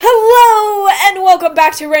Welcome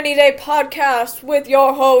back to Rainy Day Podcast with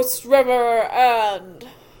your hosts, River and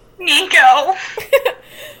Nico.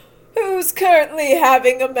 who's currently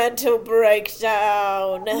having a mental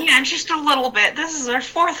breakdown. Yeah, just a little bit. This is our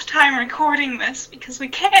fourth time recording this because we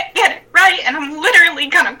can't get it right, and I'm literally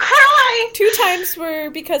gonna cry. 2 times were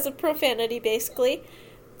because of profanity, basically.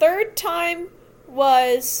 3rd time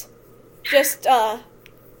was just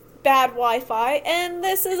bad Wi-Fi, and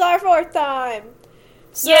this is our 4th time.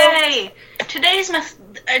 So, Yay! Today's So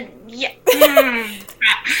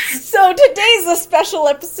today's a special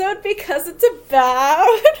episode because it's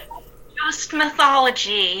about ghost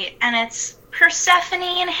mythology, and it's Persephone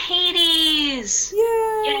and Hades.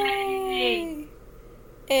 Yay!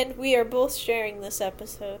 And we are both sharing this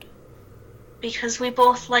episode. Because we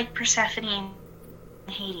both like Persephone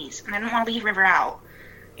and Hades, and I don't want to leave River out.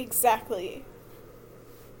 Exactly.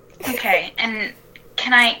 Okay, and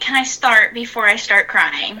can I start before I start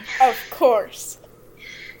crying? Of course.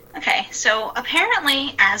 Okay, so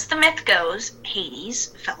apparently, as the myth goes, Hades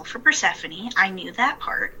fell for Persephone. I knew that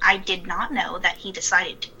part. I did not know that he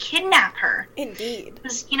decided to kidnap her. Indeed.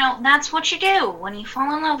 Because, that's what you do when you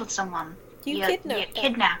fall in love with someone. You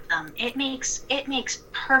kidnap them. It makes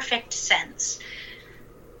perfect sense.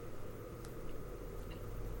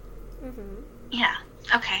 Mm-hmm. Yeah.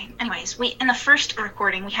 Okay. Anyways, in the first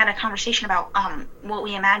recording we had a conversation about what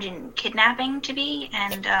we imagine kidnapping to be,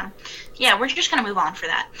 and we're just gonna move on for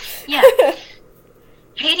that. Yeah.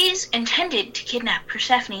 Hades intended to kidnap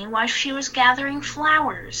Persephone while she was gathering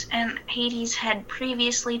flowers, and Hades had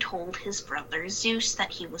previously told his brother Zeus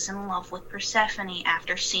that he was in love with Persephone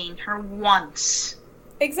after seeing her once.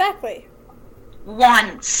 Exactly.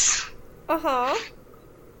 Once. Uh-huh.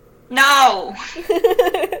 No.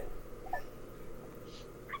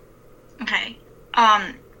 Okay.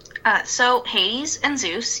 So Hades and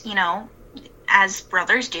Zeus, as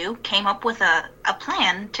brothers do, came up with a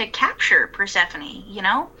plan to capture Persephone,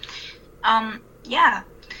 yeah.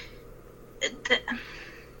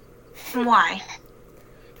 Why?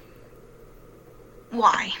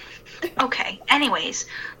 Why? Okay, anyways.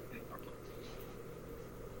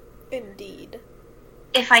 Indeed.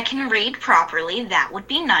 If I can read properly, that would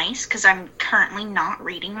be nice, because I'm currently not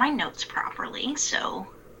reading my notes properly, so...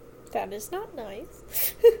 That is not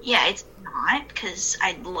nice. Yeah, it's not, because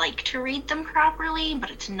I'd like to read them properly, but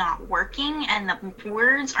it's not working, and the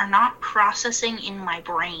words are not processing in my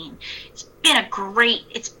brain. It's been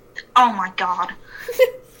oh my god.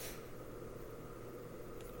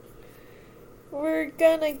 We're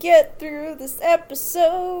gonna get through this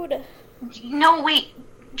episode. No, wait,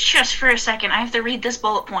 just for a second, I have to read this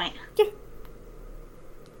bullet point.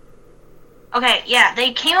 Okay, yeah,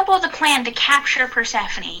 they came up with a plan to capture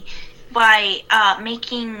Persephone by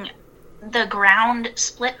making the ground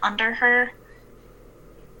split under her,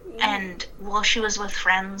 and she was with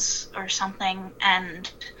friends or something,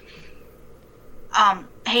 and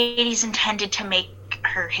Hades intended to make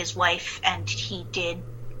her his wife, and he did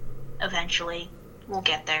eventually. We'll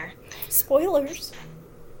get there. Spoilers.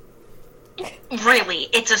 Really,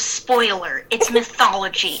 it's a spoiler. It's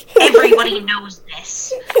mythology. Everybody knows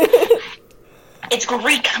this. It's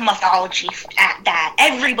Greek mythology at that.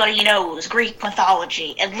 Everybody knows Greek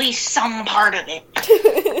mythology. At least some part of it.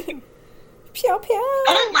 Pew pew.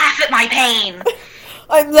 Don't laugh at my pain.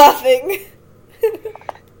 I'm laughing.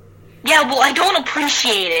 Yeah, well, I don't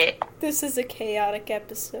appreciate it. This is a chaotic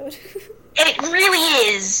episode. It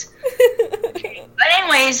really is. But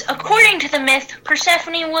anyways, according to the myth,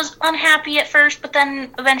 Persephone was unhappy at first, but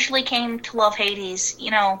then eventually came to love Hades.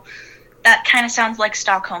 That kind of sounds like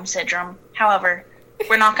Stockholm Syndrome. However,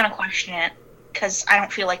 we're not going to question it, because I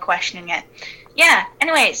don't feel like questioning it. Yeah,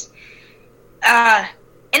 anyways. In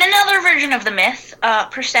another version of the myth,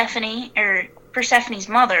 Persephone's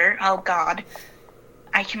mother, oh god,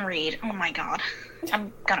 I can read, oh my god,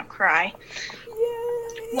 I'm gonna cry,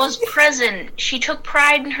 was present. She took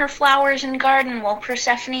pride in her flowers and garden while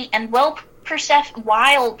Persephone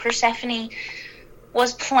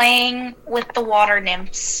was playing with the water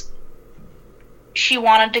nymphs. She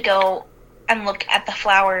wanted to go and look at the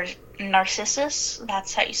flowers. Narcissus?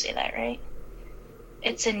 That's how you say that, right?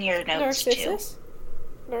 It's in your notes, Narcissus?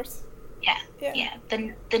 too. Yeah.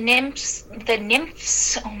 The nymphs,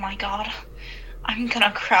 oh my god. I'm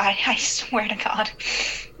gonna cry, I swear to god.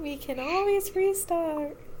 We can always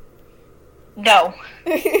restart. No.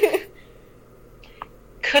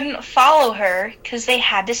 Couldn't follow her, because they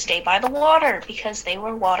had to stay by the water, because they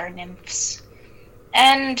were water nymphs.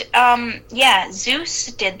 And,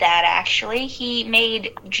 Zeus did that, actually. He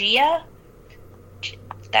made Gia.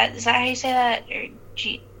 Is that how you say that? Or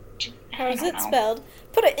How is it spelled?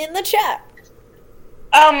 Put it in the chat.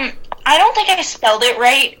 I don't think I spelled it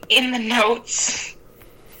right in the notes.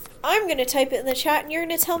 I'm gonna type it in the chat and you're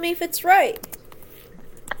gonna tell me if it's right.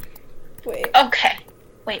 Wait. Okay.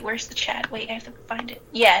 Wait, where's the chat? Wait, I have to find it.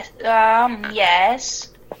 Yes.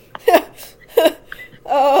 Yes.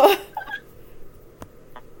 Oh.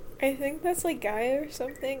 I think that's like Gaia or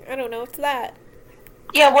something. I don't know. It's that.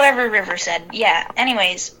 Yeah, whatever River said. Yeah.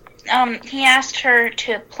 Anyways, he asked her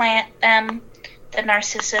to plant them, the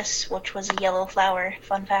narcissus, which was a yellow flower.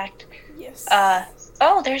 Fun fact. Yes.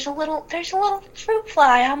 Oh, there's a little fruit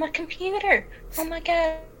fly on my computer. Oh my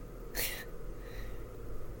god.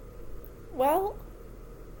 Well,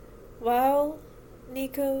 while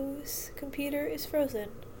Nico's computer is frozen,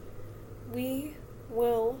 we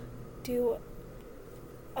will do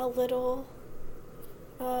a little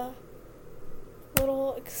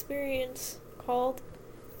experience called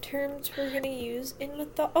terms we're gonna use in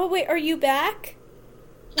Oh wait, are you back?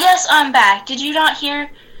 Yes, I'm back. Did you not hear?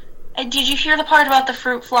 Did you hear the part about the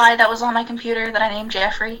fruit fly that was on my computer that I named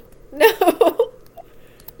Jeffrey? No.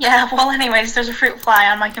 Yeah, well, anyways, there's a fruit fly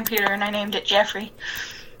on my computer and I named it Jeffrey.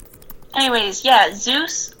 Anyways, yeah,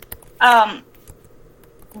 Zeus,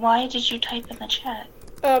 why did you type in the chat?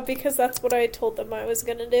 Because that's what I told them I was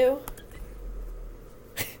gonna do.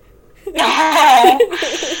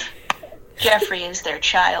 Oh. Jeffrey is their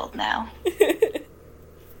child now.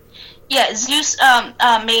 Yeah, Zeus,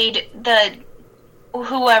 made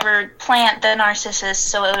whoever plant the narcissus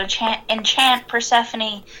so it would enchant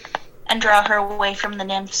Persephone and draw her away from the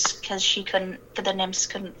nymphs because the nymphs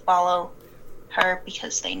couldn't follow her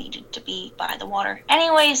because they needed to be by the water.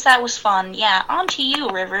 Anyways, that was fun. Yeah, on to you,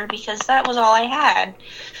 River, because that was all I had.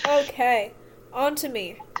 Okay, on to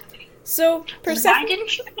me. So, Persephone... Why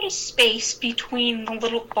didn't you put a space between the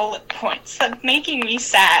little bullet points? That's making me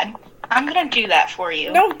sad. I'm gonna do that for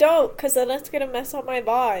you. No, don't, because then it's gonna mess up my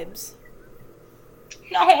vibes.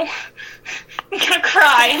 No. I'm gonna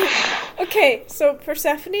cry. Okay, so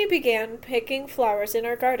Persephone began picking flowers in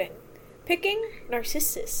our garden. Picking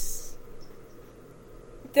narcissus.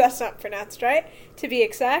 That's not pronounced right, to be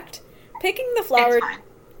exact. Picking the flower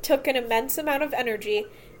took an immense amount of energy,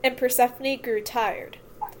 and Persephone grew tired.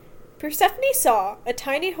 Persephone saw a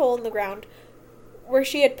tiny hole in the ground where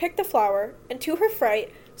she had picked the flower, and to her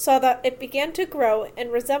fright, saw that it began to grow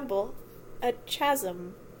and resemble a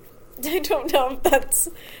chasm. I don't know if that's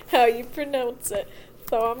how you pronounce it,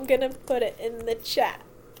 so I'm gonna put it in the chat.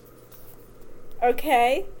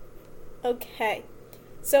 Okay? Okay.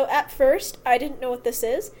 So at first, I didn't know what this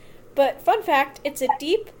is, but fun fact, it's a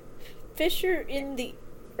deep fissure in the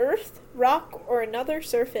earth, rock, or another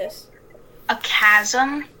surface. A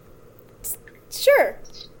chasm? Sure.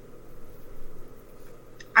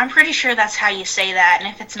 I'm pretty sure that's how you say that, and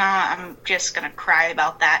if it's not, I'm just gonna cry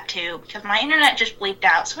about that too, because my internet just bleeped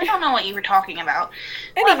out, so I don't know what you were talking about.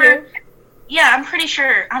 However, yeah, I'm pretty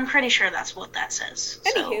sure that's what that says.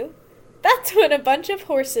 Anywho, that's when a bunch of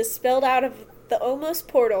horses spilled out of the almost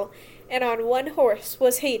portal, and on one horse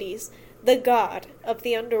was Hades, the god of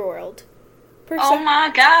the underworld. Oh my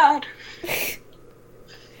god!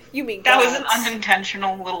 You mean that gods. was an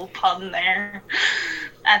unintentional little pun there.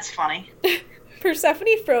 That's funny.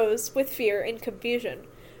 Persephone froze with fear and confusion.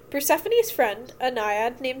 Persephone's friend, a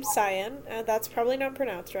naiad named Cyan, that's probably not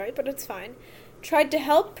pronounced right, but it's fine, tried to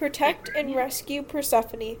help protect and rescue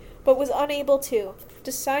Persephone, but was unable to.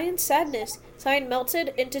 To Cyan's sadness, Cyan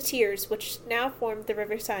melted into tears, which now formed the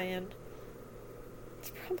river Cyan.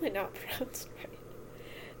 It's probably not pronounced right.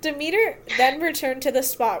 Demeter then returned to the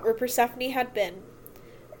spot where Persephone had been.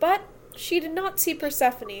 But she did not see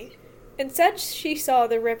Persephone. Instead, she saw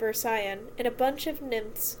the river Cyan and a bunch of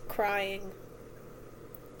nymphs crying.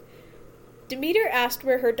 Demeter asked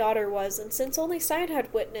where her daughter was, and since only Cyan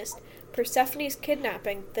had witnessed Persephone's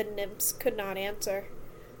kidnapping, the nymphs could not answer.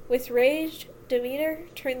 With rage, Demeter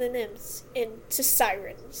turned the nymphs into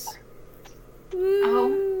sirens. Woo.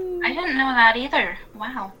 Oh, I didn't know that either.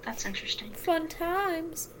 Wow, that's interesting. Fun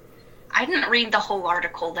times. I didn't read the whole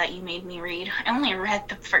article that you made me read. I only read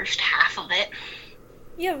the first half of it.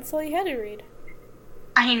 Yeah, that's all you had to read.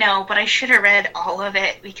 I know, but I should have read all of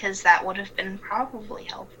it because that would have been probably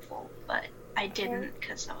helpful. But I didn't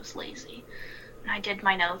because I was lazy. And I did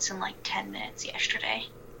my notes in like 10 minutes yesterday.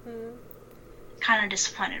 Kind of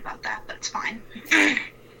disappointed about that, but it's fine.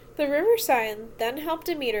 The river Cyan then helped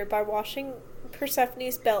Demeter by washing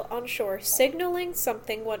Persephone's belt on shore, signaling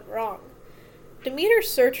something went wrong. Demeter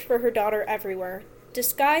searched for her daughter everywhere,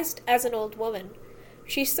 disguised as an old woman.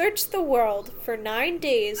 She searched the world for 9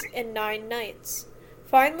 days and 9 nights.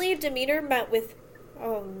 Finally, Demeter met with...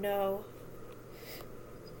 Oh, no.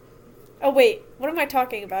 Oh, wait. What am I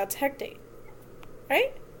talking about? It's Hecate.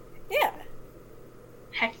 Right? Yeah.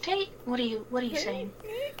 Hectate? What are you saying?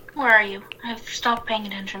 Where are you? I've stopped paying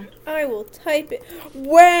attention. I will type it.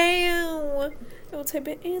 Wow! I will type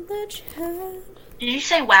it in the chat. Did you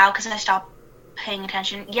say wow because I stopped paying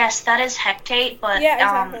attention? Yes, that is hectate, but Yeah,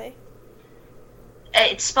 exactly.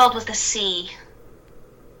 It's spelled with a C,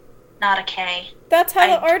 not a K. That's how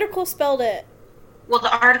the article spelled it. Well,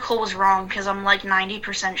 the article was wrong because I'm like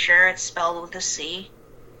 90% sure it's spelled with a C.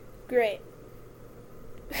 Great.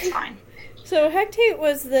 It's fine. So Hecate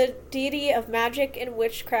was the deity of magic and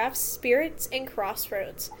witchcraft, spirits, and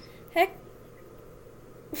crossroads.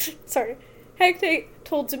 Hecate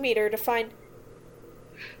told Demeter to find...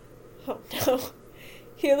 Oh no.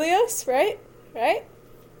 Helios, right? Right?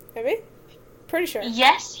 Maybe? Pretty sure.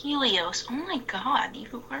 Yes, Helios. Oh my god,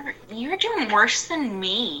 you're doing worse than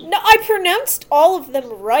me. No, I pronounced all of them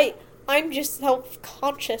right. I'm just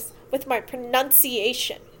self-conscious with my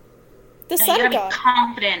pronunciation. The sun you gotta god. be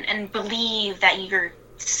confident and believe that you're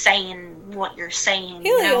saying what you're saying.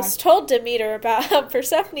 Helios told Demeter about how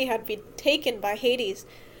Persephone had been taken by Hades.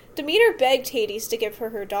 Demeter begged Hades to give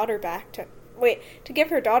her daughter back to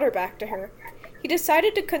her. He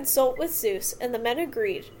decided to consult with Zeus, and the men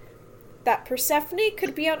agreed that Persephone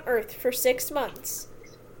could be on Earth for 6 months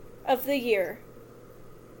of the year.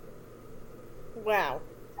 Wow.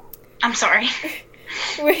 I'm sorry.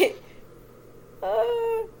 Wait.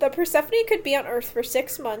 That Persephone could be on Earth for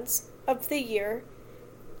 6 months of the year.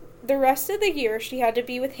 The rest of the year she had to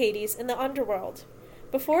be with Hades in the underworld.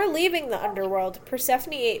 Before leaving the underworld,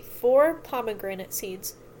 Persephone ate 4 pomegranate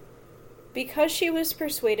seeds because she was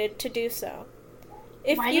persuaded to do so.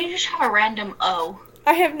 Why do you just have a random O?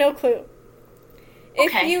 I have no clue. Okay.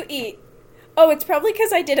 If you eat... Oh, it's probably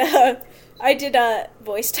because I did a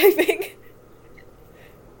voice typing.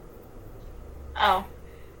 Oh.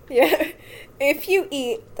 Yeah. If you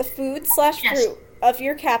eat the food/fruit of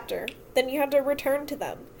your captor, then you have to return to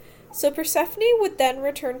them. So Persephone would then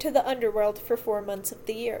return to the underworld for 4 months of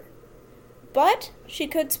the year. But she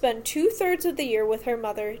could spend 2/3 of the year with her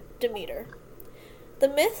mother, Demeter. The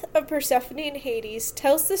myth of Persephone and Hades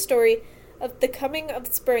tells the story of the coming of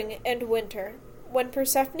spring and winter. When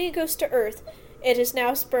Persephone goes to Earth, it is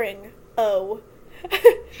now spring. Oh.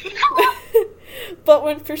 But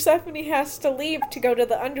when Persephone has to leave to go to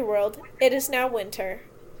the underworld, it is now winter.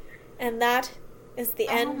 And that is the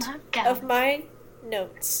end of my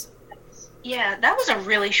notes. Yeah, that was a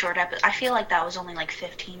really short episode. I feel like that was only like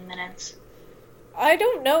 15 minutes. I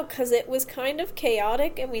don't know, because it was kind of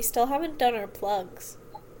chaotic and we still haven't done our plugs.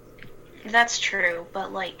 That's true,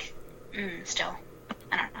 but like, still.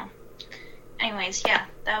 I don't know. Anyways, yeah,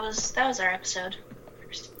 that was our episode.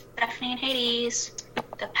 Stephanie and Hades,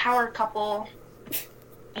 the power couple.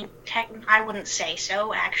 I wouldn't say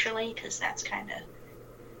so, actually, because that's kind of...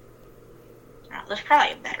 there's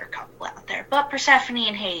probably a better couple out there, but Persephone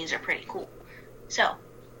and Hades are pretty cool. So,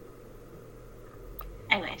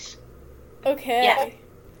 anyways. Okay. Yeah.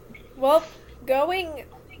 Well, going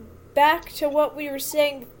back to what we were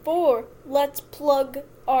saying before, let's plug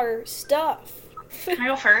our stuff. Can I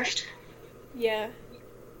go first? Yeah.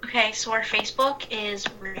 Okay, so our Facebook is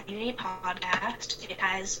Rainy Day Podcast. It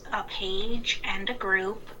has a page and a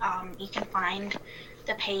group. You can find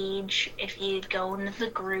the page if you go into the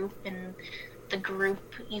group, and the group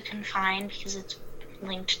you can find because it's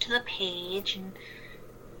linked to the page. And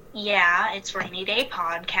yeah, it's Rainy Day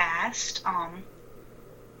Podcast.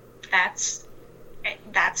 That's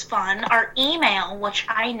fun. Our email, which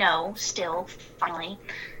I know still finally,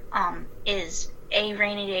 is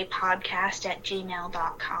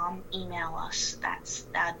arainydaypodcast@gmail.com. Email us.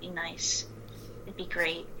 That'd be nice. It'd be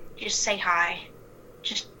great. Just say hi.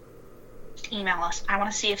 Just email us. I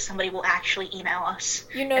want to see if somebody will actually email us.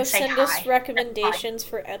 And say send hi. us recommendations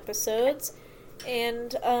for episodes.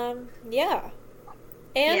 And, yeah.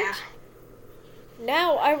 And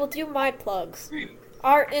now I will do my plugs.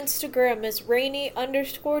 Our Instagram is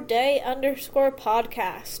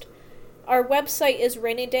rainy_day_podcast. Our website is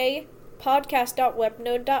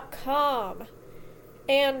rainydaypodcast.webnode.com.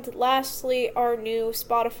 And lastly, our new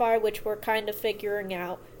Spotify, which we're kind of figuring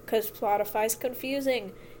out, because Spotify's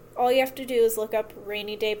confusing. All you have to do is look up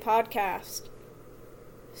Rainy Day Podcast.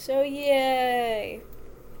 So, yay!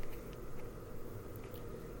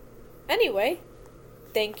 Anyway,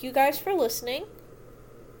 thank you guys for listening.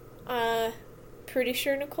 Pretty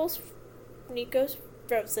sure Nico's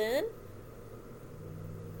frozen.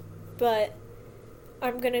 But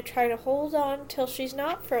I'm gonna try to hold on till she's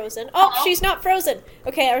not frozen. Oh, she's not frozen!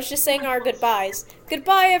 Okay, I was just saying our goodbyes.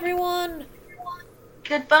 Goodbye, everyone!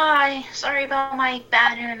 Goodbye. Sorry about my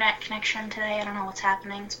bad internet connection today. I don't know what's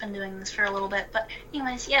happening. It's been doing this for a little bit. But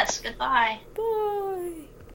anyways, yes, goodbye. Bye!